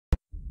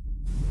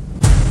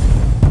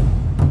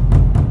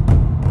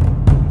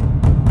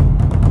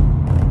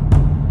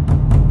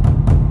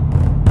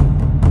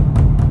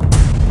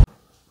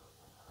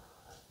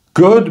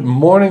Good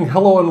morning,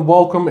 hello and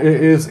welcome. It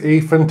is a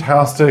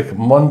fantastic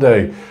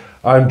Monday.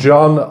 I'm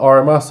John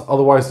RMS,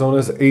 otherwise known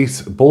as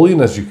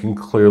AceBullion, as you can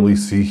clearly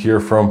see here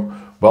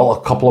from, well,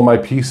 a couple of my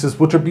pieces,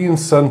 which are being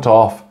sent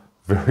off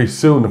very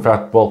soon. In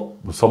fact, well,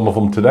 some of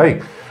them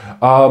today.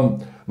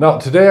 Now,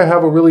 today I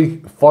have a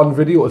really fun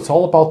video. It's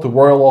all about the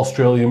Royal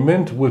Australian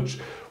Mint, which,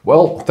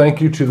 well,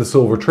 thank you to the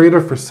Silver Trader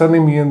for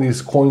sending me in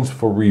these coins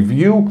for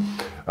review.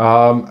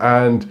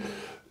 And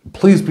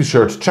please be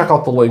sure to check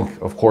out the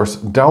link, of course,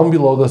 down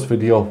below this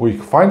video, where you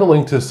can find a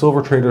link to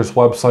Silver Trader's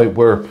website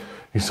where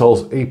he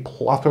sells a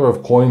plethora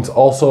of coins.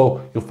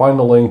 Also, you'll find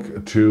a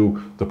link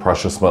to the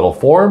Precious Metal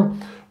Forum,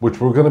 which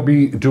we're going to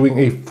be doing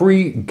a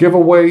free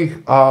giveaway,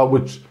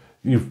 which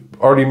you've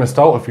already missed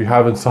out if you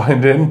haven't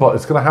signed in, but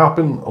it's going to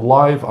happen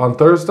live on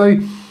Thursday.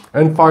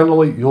 And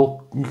finally,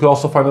 you can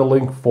also find a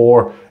link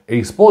for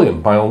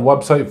AceBullion, my own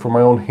website for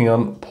my own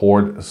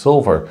hand-poured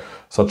silver,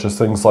 such as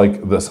things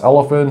like this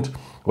elephant.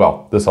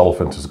 Well, this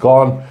elephant is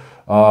gone.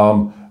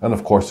 And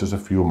of course, there's a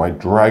few of my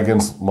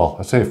dragons. Well,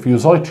 I say a few,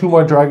 there's only two of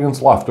my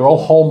dragons left. They're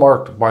all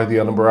hallmarked by the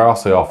Edinburgh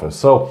Assay Office.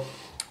 So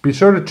be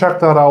sure to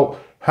check that out.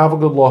 Have a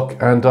good look.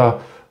 And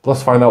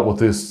let's find out what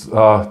these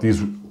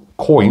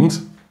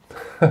coins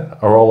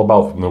are all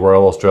about from the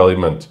Royal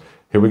Australian Mint.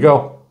 Here we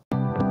go.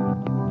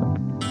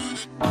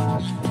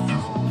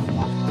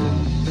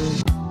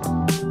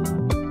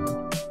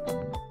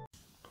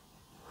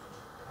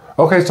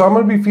 Okay, so I'm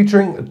going to be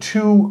featuring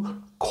two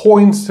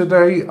coins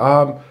today,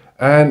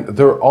 and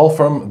they're all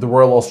from the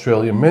Royal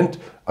Australian Mint.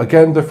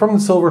 Again, they're from the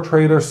Silver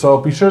Trader, so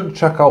be sure to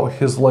check out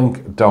his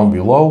link down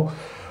below.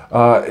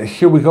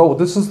 Here we go.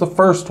 This is the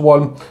first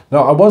one.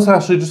 Now, I was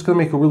actually just going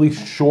to make a really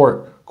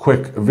short,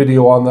 quick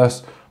video on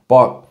this,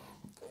 but,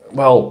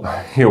 well,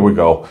 here we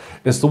go.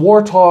 It's the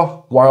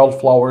Wartaw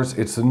Wildflowers.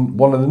 It's in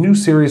one of the new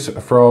series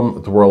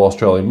from the Royal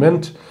Australian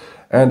Mint,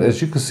 and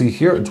as you can see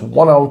here, it's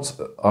 1 ounce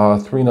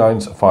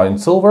 3/9 fine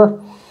silver.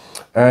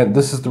 And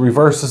this is the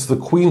reverse, this is the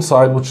Queen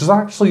side, which is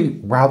actually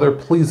rather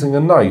pleasing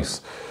and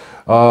nice.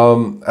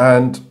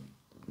 And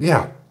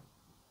yeah,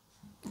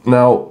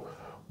 now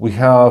we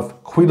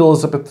have Queen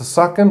Elizabeth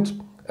II,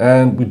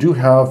 and we do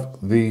have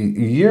the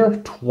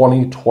year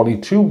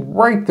 2022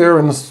 right there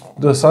in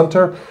the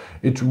center.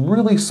 It's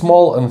really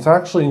small, and it's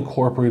actually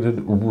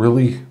incorporated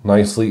really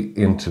nicely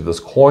into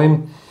this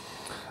coin.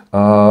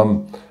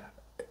 The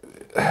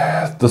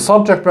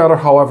subject matter,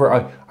 however,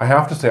 I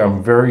have to say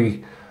I'm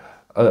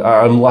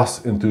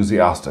less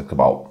enthusiastic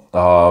about,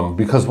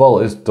 because, well,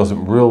 it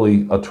doesn't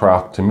really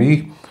attract to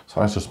me.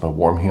 So that's just my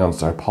warm hands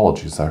there,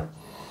 apologies there.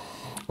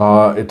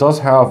 It does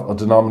have a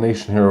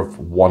denomination here of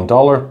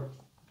 $1.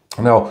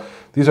 Now,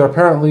 these are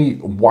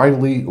apparently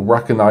widely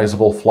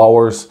recognizable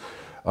flowers,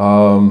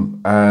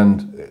 and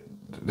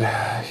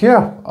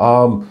yeah,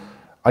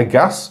 I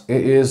guess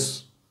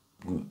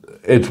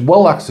it's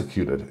well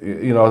executed.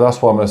 You know,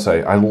 that's what I'm gonna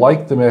say. I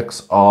like the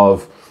mix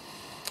of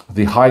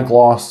the high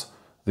gloss,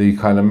 the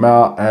kind of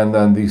matte, and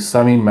then the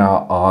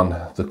semi-matte on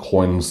the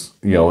coins,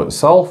 you know,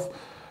 itself.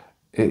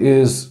 It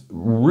is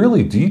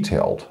really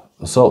detailed,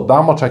 so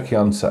that much I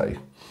can say.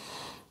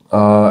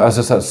 As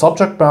I said,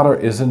 subject matter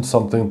isn't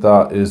something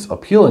that is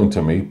appealing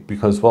to me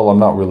because, well, I'm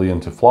not really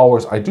into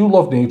flowers. I do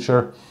love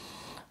nature,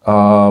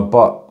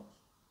 but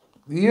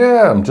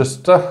yeah, I'm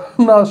just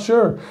I'm not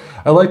sure.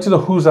 I'd like to know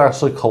who's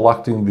actually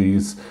collecting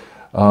these,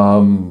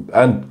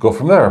 and go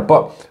from there.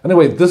 But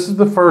anyway, this is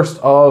the first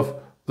of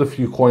the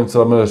few coins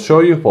that I'm going to show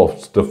you. Well,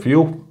 the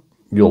few,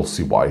 you'll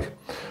see why.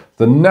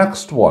 The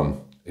next one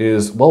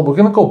is, well, we're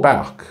going to go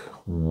back,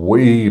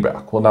 way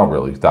back. Well, not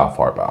really that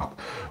far back.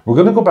 We're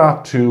going to go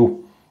back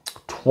to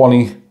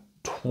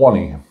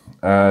 2020.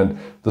 And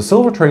the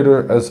Silver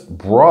Trader has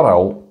brought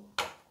out,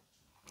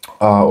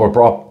 or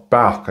brought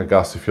back, I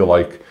guess, if you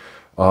like,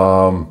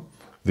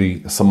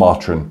 the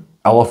Sumatran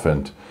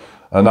elephant.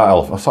 Not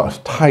elephant, sorry,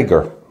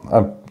 tiger.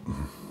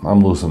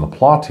 I'm losing the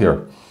plot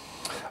here.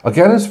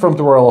 Again, it's from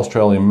the Royal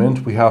Australian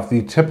Mint. We have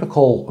the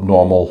typical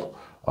normal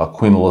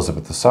Queen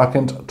Elizabeth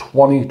II,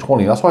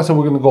 2020. That's why I said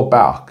we're going to go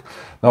back.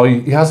 Now,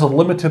 he has a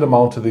limited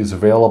amount of these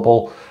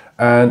available.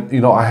 And,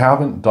 you know, I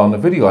haven't done a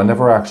video. I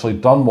never actually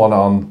done one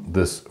on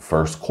this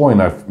first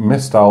coin. I've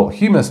missed out.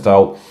 He missed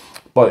out,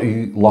 but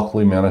he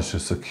luckily managed to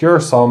secure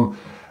some.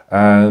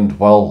 And,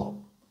 well,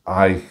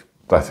 I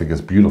think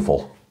it's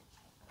beautiful.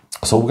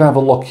 So we're going to have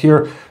a look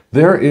here.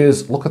 There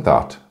is, look at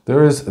that.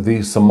 There is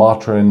the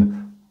Sumatran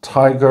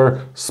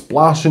tiger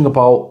splashing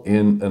about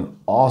in an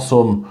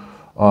awesome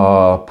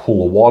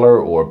pool of water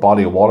or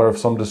body of water of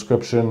some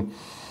description.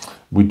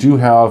 We do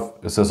have,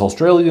 it says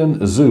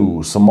Australian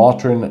Zoo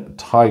Sumatran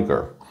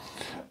tiger,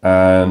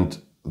 and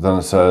then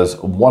it says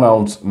 1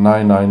 ounce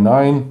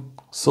 999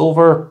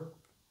 silver,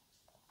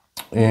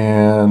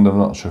 and I'm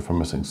not sure if I'm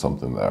missing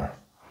something there,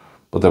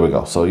 but there we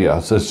go. So yeah,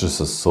 it's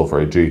just a silver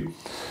AG.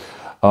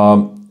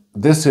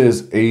 This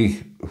is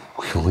a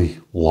really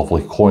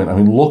lovely coin. I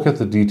mean, look at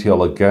the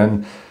detail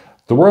again.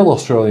 The Royal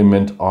Australian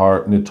Mint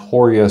are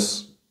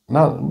notorious,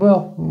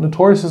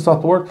 notorious is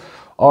not the word,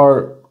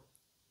 are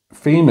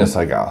famous,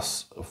 I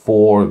guess,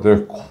 for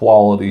their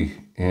quality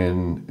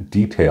in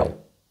detail.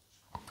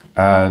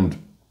 And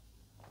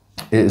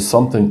it is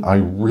something I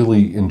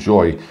really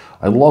enjoy.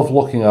 I love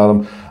looking at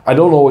them. I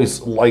don't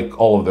always like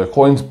all of their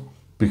coins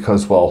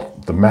because, well,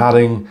 the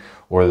matting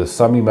or the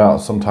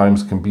semi-matte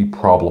sometimes can be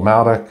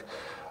problematic.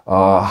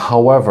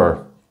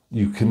 However,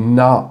 you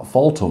cannot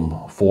fault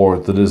them for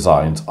the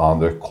designs on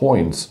their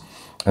coins.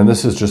 And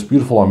this is just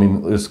beautiful. I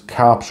mean, it's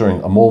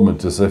capturing a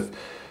moment as if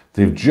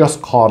they've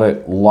just caught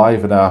it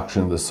live in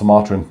action. The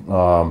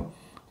Sumatran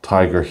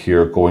tiger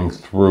here going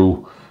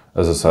through,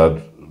 as I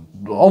said,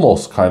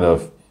 almost kind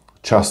of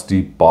chest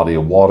deep body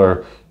of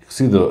water. You can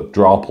see the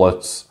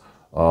droplets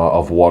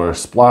of water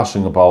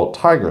splashing about.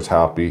 Tiger's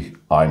happy,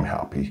 I'm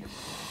happy.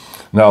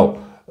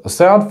 Now, a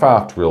sad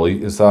fact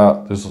really is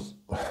that there's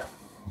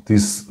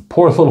these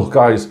poor little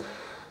guys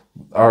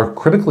are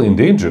critically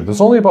endangered.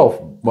 There's only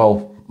about,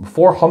 well,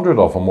 400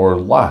 of them or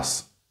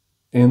less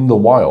in the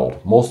wild.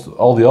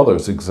 All the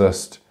others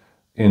exist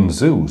in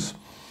zoos.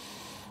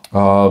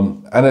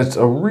 And it's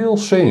a real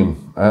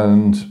shame.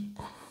 And,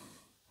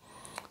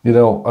 you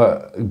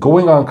know,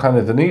 going on kind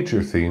of the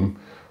nature theme,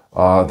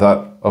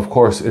 that, of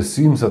course, it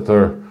seems that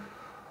they're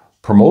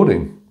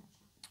promoting.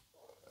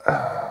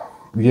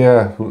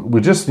 Yeah, we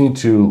just need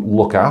to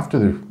look after,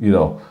 you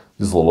know,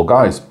 these little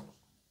guys.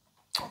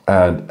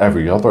 And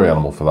every other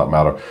animal for that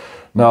matter.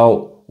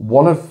 Now,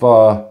 one of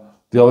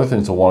the other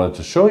things I wanted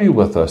to show you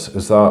with this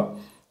is that,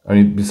 I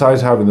mean,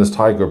 besides having this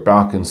tiger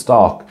back in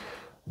stock,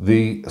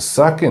 the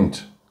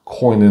second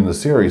coin in the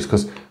series,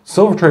 because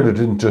Silver Trader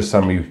didn't just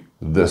send me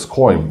this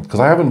coin,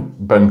 because I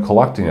haven't been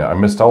collecting it. I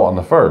missed out on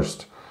the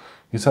first.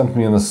 He sent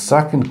me in the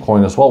second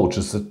coin as well, which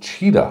is the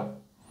cheetah.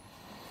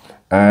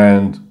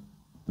 And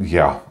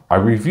yeah, I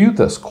reviewed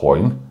this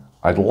coin.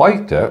 I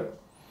liked it,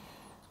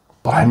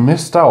 but I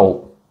missed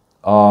out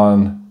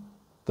on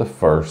the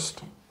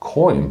first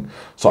coin.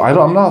 So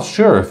I'm not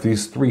sure if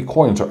these three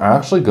coins are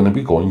actually going to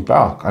be going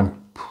back. I'm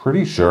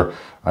pretty sure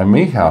I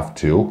may have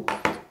to.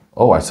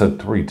 Oh, I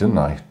said three, didn't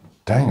I?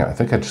 Dang it, I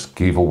think I just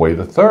gave away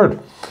the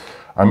third.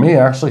 I may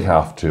actually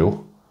have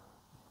to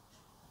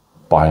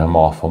buy them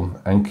off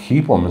them and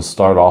keep them and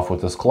start off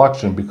with this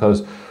collection,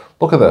 because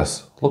look at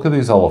this. Look at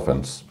these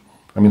elephants.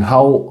 I mean,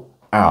 how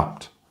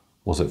apt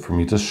was it for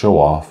me to show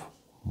off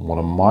one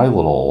of my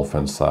little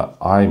elephants that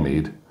I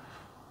made,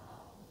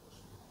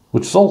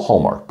 which is all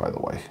Hallmark, by the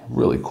way.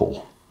 Really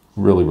cool.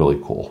 Really, really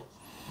cool.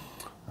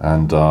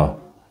 And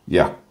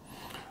yeah,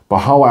 but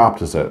how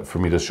apt is it for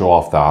me to show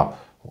off that?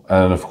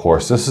 And of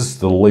course, this is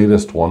the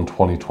latest one,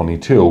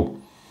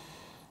 2022,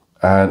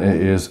 and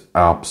it is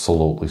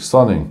absolutely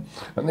stunning.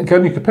 And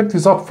again, you can pick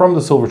these up from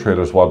the Silver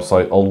Traders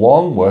website,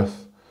 along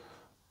with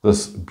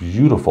this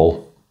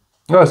beautiful,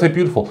 no, I say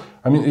beautiful,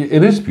 I mean,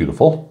 it is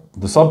beautiful.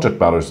 The subject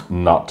matter is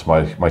not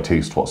to my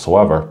taste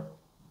whatsoever,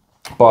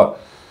 but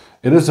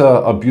it is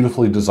a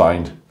beautifully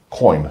designed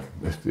coin.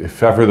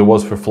 If ever there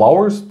was for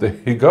flowers, there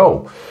you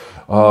go.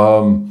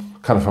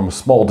 Kind of from a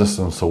small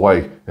distance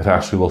away, it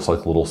actually looks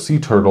like little sea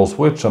turtles,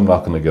 which I'm not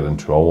going to get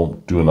into. I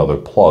won't do another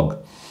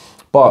plug.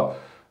 But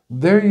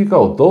there you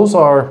go. Those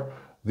are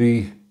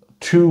the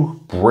two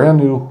brand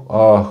new,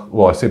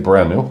 well, I say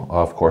brand new.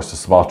 Of course, the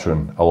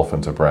Sumatran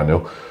elephants are brand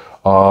new.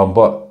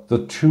 But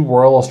the two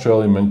Royal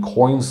Australian Mint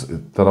coins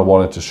that I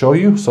wanted to show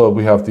you. So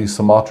we have the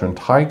Sumatran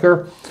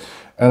tiger,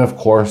 and of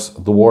course,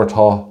 the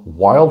Waratah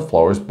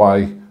wildflowers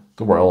by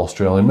the Royal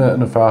Australian Mint,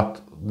 and in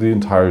fact, the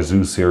entire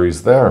zoo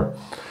series there.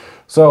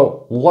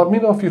 So let me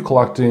know if you're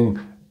collecting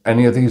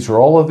any of these or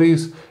all of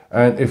these,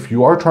 and if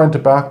you are trying to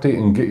backdate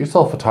and get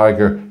yourself a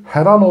tiger,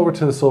 head on over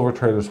to the Silver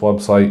Traders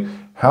website,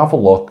 have a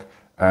look,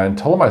 and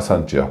tell them I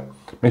sent you.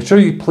 Make sure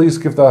you please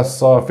give this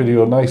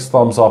video a nice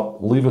thumbs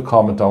up, leave a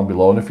comment down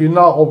below, and if you're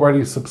not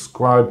already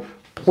subscribed,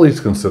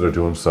 please consider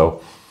doing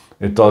so.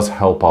 It does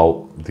help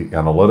out the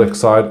analytics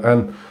side,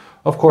 and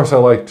of course I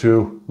like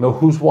to know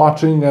who's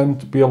watching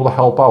and be able to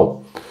help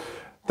out.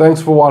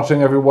 Thanks for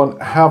watching, everyone.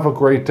 Have a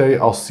great day.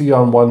 I'll see you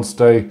on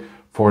Wednesday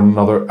for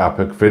another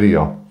epic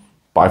video.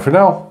 Bye for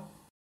now.